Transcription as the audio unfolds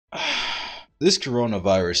This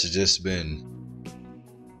coronavirus has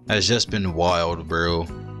just been wild, bro.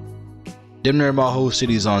 Damn near my whole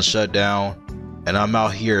city's on shutdown, and I'm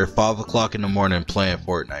out here at 5 o'clock in the morning playing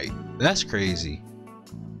Fortnite. That's crazy.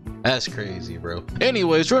 That's crazy, bro.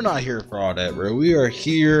 Anyways, we're not here for all that, bro. We are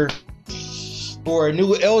here for a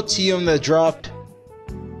new LTM that dropped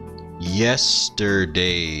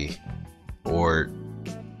yesterday, or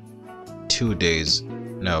 2 days.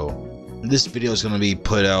 No, this video is gonna be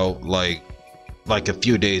put out like a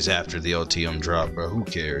few days after the LTM drop, bro. Who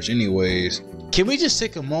cares? Anyways, can we just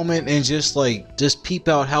take a moment and just peep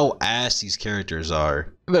out how ass these characters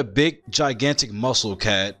are? We have a big gigantic muscle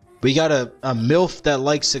cat. We got a MILF that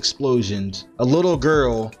likes explosions, a little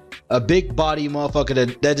girl, a big body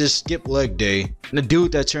motherfucker that just skipped leg day, and a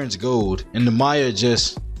dude that turns gold, and the Maya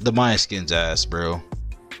skin's ass, bro.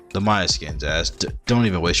 The Maya skin's ass. Don't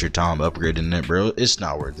even waste your time upgrading it, bro. It's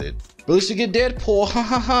not worth it. But at least we get Deadpool, ha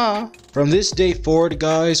ha ha. From this day forward,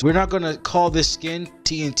 guys, we're not gonna call this skin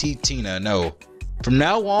TNT Tina, no. From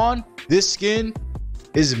now on, this skin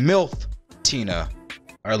is MILF Tina.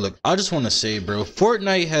 Alright, look, I just want to say, bro,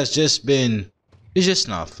 Fortnite has just been, it's just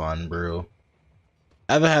not fun, bro.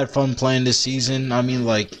 I haven't had fun playing this season. I mean,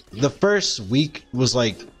 like, the first week was,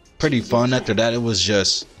 like, pretty fun. After that, it was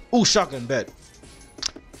just, ooh, shotgun bet.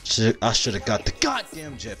 I should have got the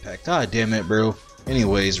goddamn jetpack. God damn it, bro.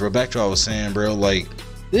 Anyways, bro, back to what I was saying, bro. Like,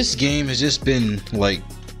 this game has just been, like,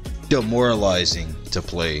 demoralizing to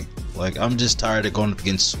play. Like, I'm just tired of going up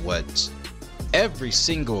against sweats. Every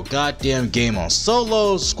single goddamn game on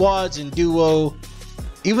solo, squads, and duo.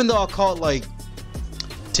 Even though I caught, like,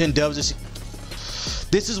 10 dubs.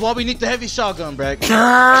 This is why we need the heavy shotgun, Brad.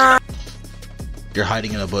 You're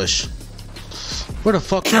hiding in a bush. Where the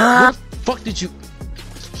fuck did you...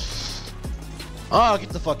 Oh, get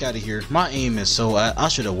the fuck out of here. My aim is so... I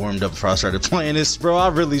should have warmed up before I started playing this, bro. I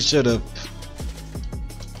really should have.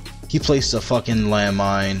 He placed a fucking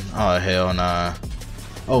landmine. Oh, hell nah.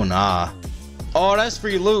 Oh, nah. Oh, that's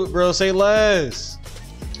free loot, bro. Say less.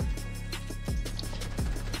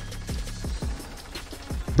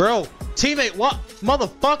 Bro, teammate, what?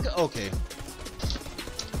 Motherfucker. Okay.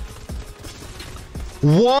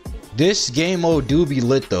 What? This game mode do be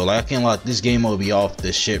lit, though. Like, I can't lie. This game mode be off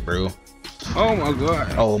this shit, bro. Oh my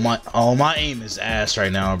god. Oh my aim is ass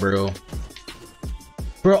right now, bro.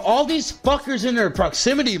 Bro, all these fuckers in their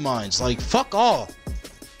proximity mines, like, fuck off.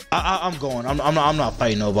 I'm going. I'm not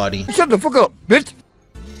fighting nobody. Shut the fuck up, bitch.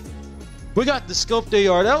 We got the scoped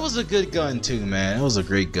AR. That was a good gun too, man. It was a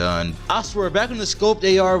great gun. I swear, back when the scoped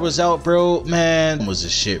AR was out, bro, man, it was a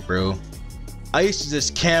shit, bro. I used to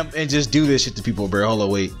just camp and just do this shit to people, bro. Hold on,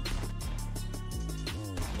 wait.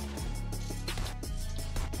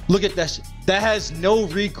 Look at that shit. That has no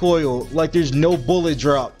recoil. Like, there's no bullet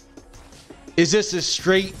drop. It's just a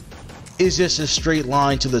straight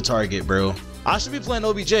line to the target, bro. I should be playing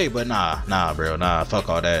OBJ, but nah, bro. Nah, fuck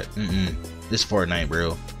all that. This Fortnite,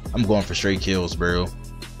 bro. I'm going for straight kills, bro.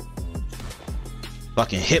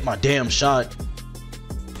 Fucking hit my damn shot.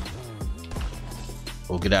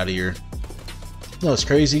 Oh, get out of here. You know what's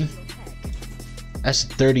crazy? That's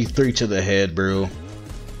 33 to the head, bro.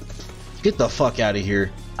 Get the fuck out of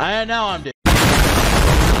here. Now I'm dead.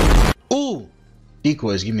 Ooh,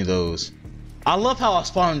 decoys, give me those. I love how I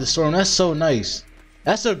spawned in the storm. That's so nice.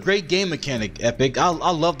 That's a great game mechanic, Epic. I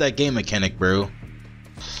love that game mechanic, bro.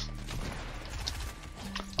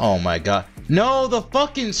 Oh my god. No, the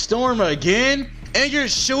fucking storm again? And you're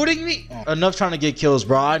shooting me? Enough trying to get kills,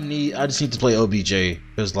 bro. I just need to play OBJ.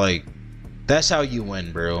 Cause like, that's how you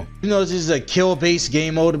win, bro. You know, this is a kill-based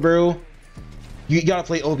game mode, bro. You gotta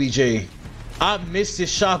play OBJ. I miss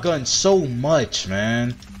this shotgun so much,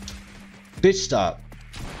 man. Bitch, stop.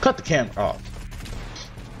 Cut the camera off.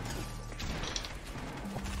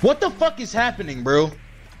 What the fuck is happening, bro?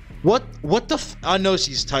 What the f— I know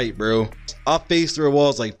she's tight, bro. I faced her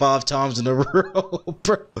walls like 5 times in a row,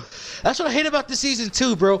 bro. That's what I hate about this season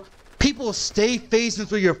too, bro. People stay phasing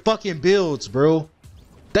through your fucking builds, bro.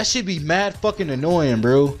 That should be mad fucking annoying,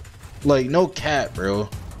 bro. Like, no cap, bro.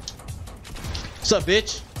 What's up,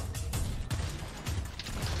 bitch?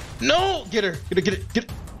 No! Get her. Get her.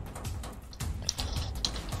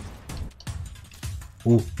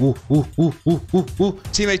 Ooh.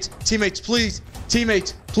 Teammates, please.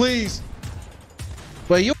 Teammates, please.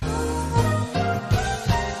 Wait, you.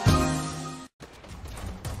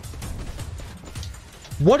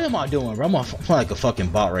 What am I doing, bro? I'm playing like a fucking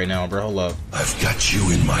bot right now, bro. Hold up. I've got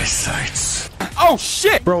you in my sights. Oh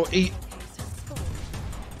shit, bro. He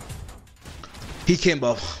came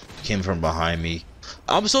from behind me.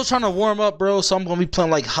 I'm still trying to warm up, bro. So I'm gonna be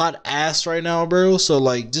playing like hot ass right now, bro. So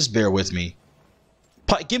like, just bear with me.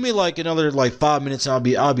 Give me like another like 5 minutes and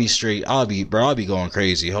I'll be straight. I'll be going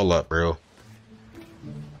crazy. Hold up, bro.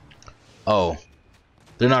 Oh.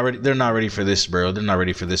 They're not ready for this, bro. They're not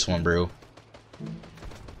ready for this one, bro.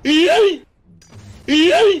 Did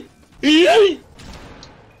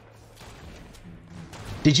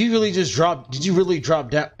you really just drop? Did you really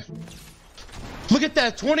drop down? Look at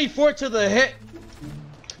that, 24 to the head.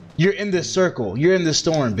 You're in this circle. You're in the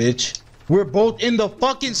storm, bitch. We're both in the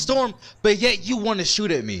fucking storm, but yet you want to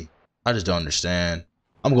shoot at me. I just don't understand.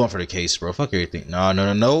 I'm going for the case, bro. Fuck everything.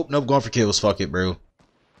 Nope. Going for kills. Fuck it, bro.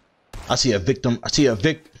 I see a victim.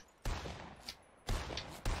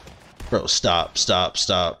 Bro, stop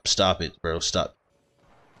it, bro. Stop.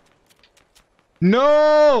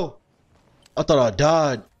 No! I thought I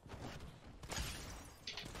died.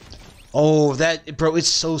 Oh, that, bro, it's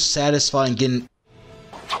so satisfying getting...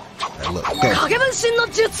 Right, look, go.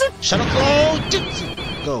 Shut up, go!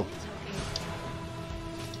 Jutsu. Go.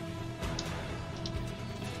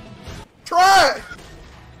 Try!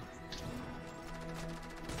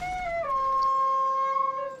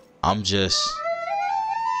 I'm just...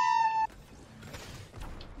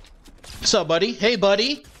 What's up, buddy? Hey,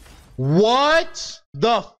 buddy. What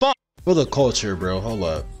the fuck? For the culture, bro. Hold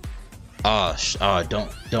up.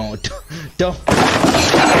 Don't.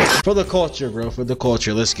 For the culture, bro. For the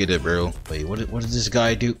culture. Let's get it, bro. Wait, what did this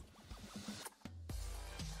guy do?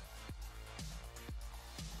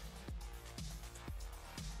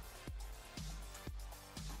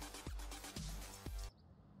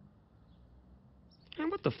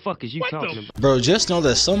 Man, what the fuck is you talking about? Bro, just know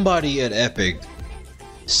that somebody at Epic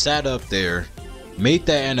sat up there, made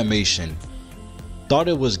that animation, thought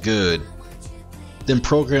it was good, then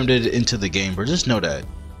programmed it into the game, bro. Just know that.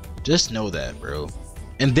 Just know that, bro.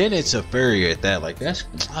 And then it's a fairy at that. Like, that's...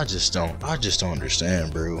 I just don't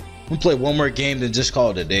understand, bro. I'm gonna play one more game, then just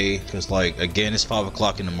call it a day. Because, like, again, it's 5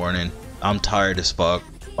 o'clock in the morning. I'm tired as fuck.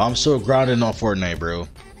 I'm still grinding on Fortnite, bro.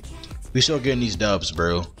 We still getting these dubs,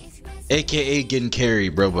 bro. AKA getting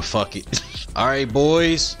carried, bro, but fuck it. Alright,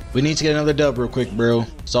 boys. We need to get another dub real quick, bro.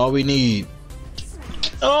 That's all we need.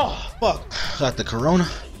 Oh, fuck. Got the corona.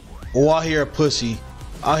 Oh, I hear a pussy.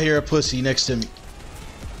 I hear a pussy next to me.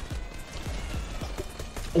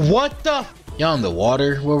 What the? Y'all in the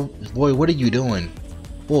water? Well, boy, what are you doing?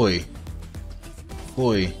 Boy.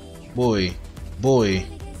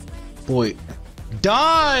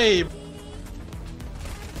 Die!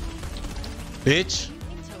 Bitch.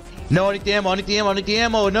 No, I need the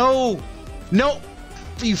ammo, no! No!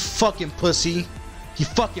 You fucking pussy. You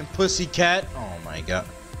fucking pussy cat. Oh my god.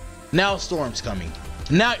 Now storm's coming.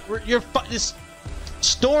 Now this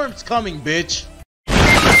storm's coming, bitch.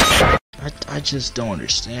 I just don't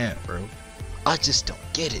understand, bro. I just don't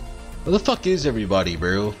get it. Where the fuck is everybody,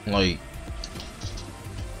 bro? Like,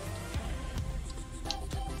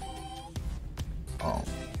 oh.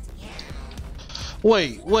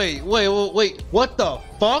 Wait. What the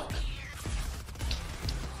fuck?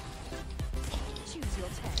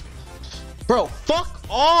 Bro, fuck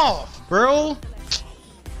off, bro.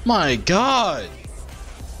 My god.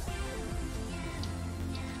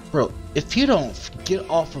 Bro, if you don't get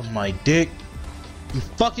off of my dick, you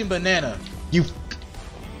fucking banana. You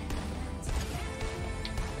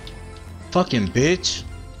fucking bitch.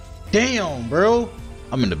 Damn, bro.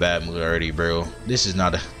 I'm in the bad mood already, bro. This is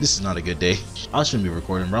not a good day. I shouldn't be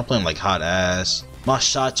recording, bro. I'm playing like hot ass. My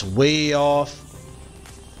shot's way off.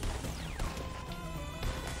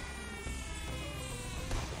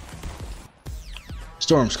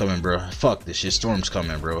 Storm's coming, bro. Fuck this shit. Storm's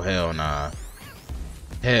coming, bro. Hell nah.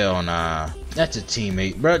 Hell nah. That's a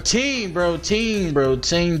teammate, bro. Team, bro. Team, bro.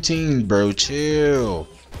 Chill.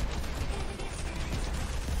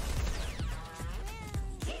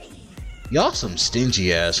 Y'all some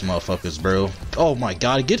stingy ass motherfuckers, bro. Oh my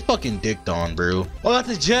god, get fucking dicked on, bro. Oh, got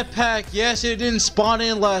the jetpack. Yes, it didn't spawn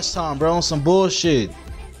in last time, bro. On some bullshit.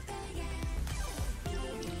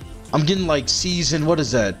 I'm getting like season. What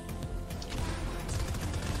is that?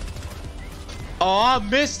 Oh, I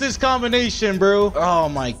missed this combination, bro. Oh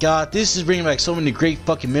my god, this is bringing back so many great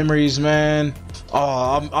fucking memories, man.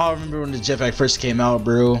 Oh, I remember when the jetpack first came out,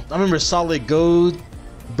 bro. I remember Solid Gold,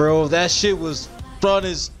 bro. That shit was fun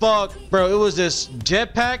as fuck, bro. It was this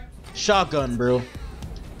jetpack shotgun, bro.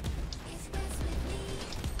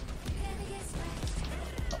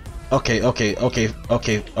 Okay.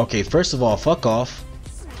 First of all, fuck off.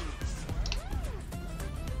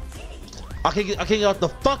 I can't get out the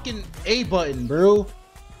fucking A button, bro.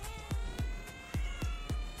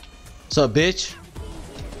 What's up, bitch?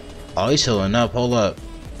 Oh, he's healing up. Hold up.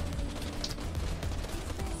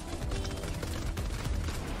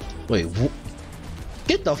 Wait,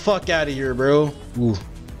 Get the fuck out of here, bro. Ooh.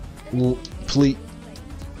 Ooh, please.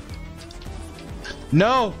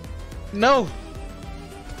 No. No.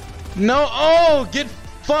 No. Oh, get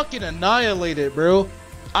fucking annihilated, bro.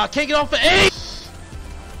 I can't get off the A.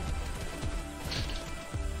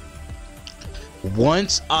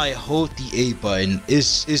 Once I hold the A button,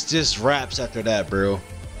 it's just raps after that, bro.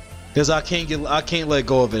 Cause I can't let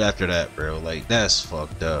go of it after that, bro. Like, that's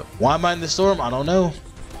fucked up. Why am I in the storm? I don't know.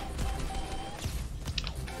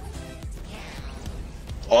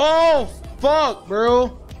 Oh fuck,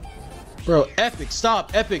 bro. Bro, Epic,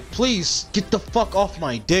 stop. Epic, please get the fuck off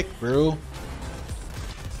my dick, bro.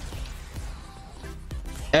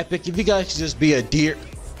 Epic, if you guys could just be a deer.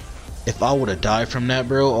 If I would have died from that,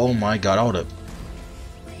 bro, oh my god, I would have.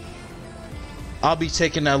 I'll be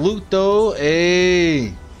taking that loot though.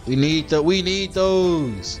 Hey, we need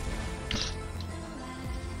those.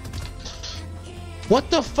 What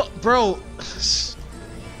the fuck, bro?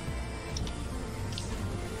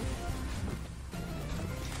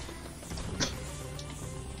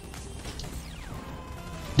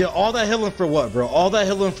 Yeah, all that healing for what, bro? All that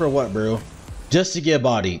healing for what, bro? Just to get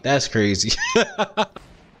bodied. That's crazy.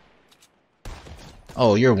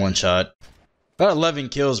 Oh, you're one shot. Got 11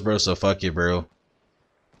 kills, bro, so fuck it, bro.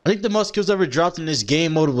 I think the most kills ever dropped in this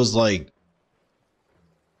game mode was like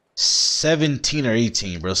 17 or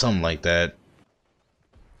 18, bro. Something like that.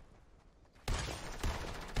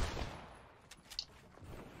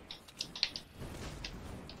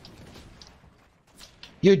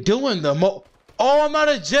 You're doing the Oh, I'm out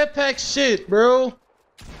of jetpack shit, bro.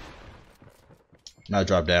 Now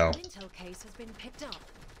drop down.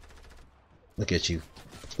 Look at you.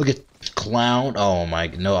 Look at clown. Oh my,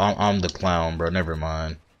 no, I'm the clown, bro. Never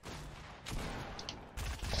mind.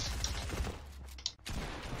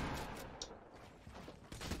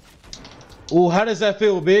 Ooh, how does that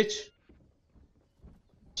feel, bitch?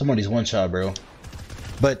 Somebody's one shot, bro.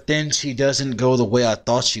 But then she doesn't go the way I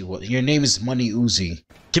thought she would. Your name is Money Uzi.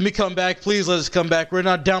 Can we come back? Please let us come back. We're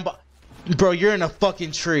not down by... Bro, you're in a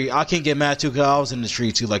fucking tree. I can't get mad too because I was in the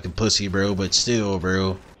tree too like a pussy, bro. But still,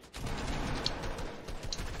 bro.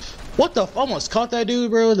 What the f... Almost caught that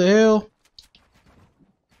dude, bro. The hell?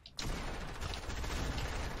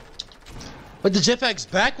 But the jetpack's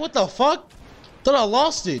back? What the fuck? Thought I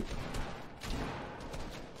lost it.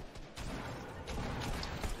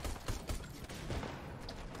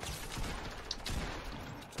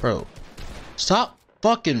 Bro, stop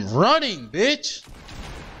fucking running, bitch.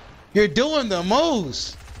 You're doing the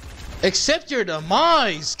most. Accept your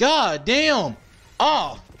demise. God damn.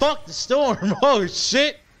 Oh, fuck the storm. Oh,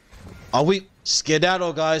 shit. Are we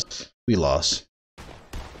skedaddle, guys? We lost.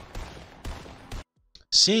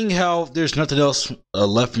 Seeing how there's nothing else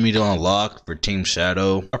left for me to unlock for Team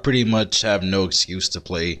Shadow, I pretty much have no excuse to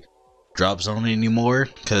play Drop Zone anymore,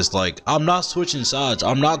 cause like I'm not switching sides.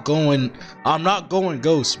 I'm not going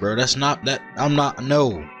ghost, bro. That's not that. I'm not.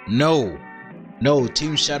 No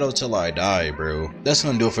Team Shadow till I die, bro. That's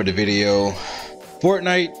gonna do it for the video.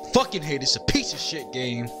 Fortnite, fucking hate. It's a piece of shit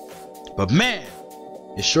game, but man,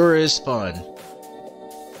 it sure is fun.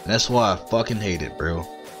 That's why I fucking hate it, bro.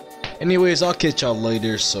 Anyways, I'll catch y'all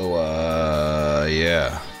later. So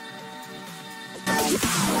yeah.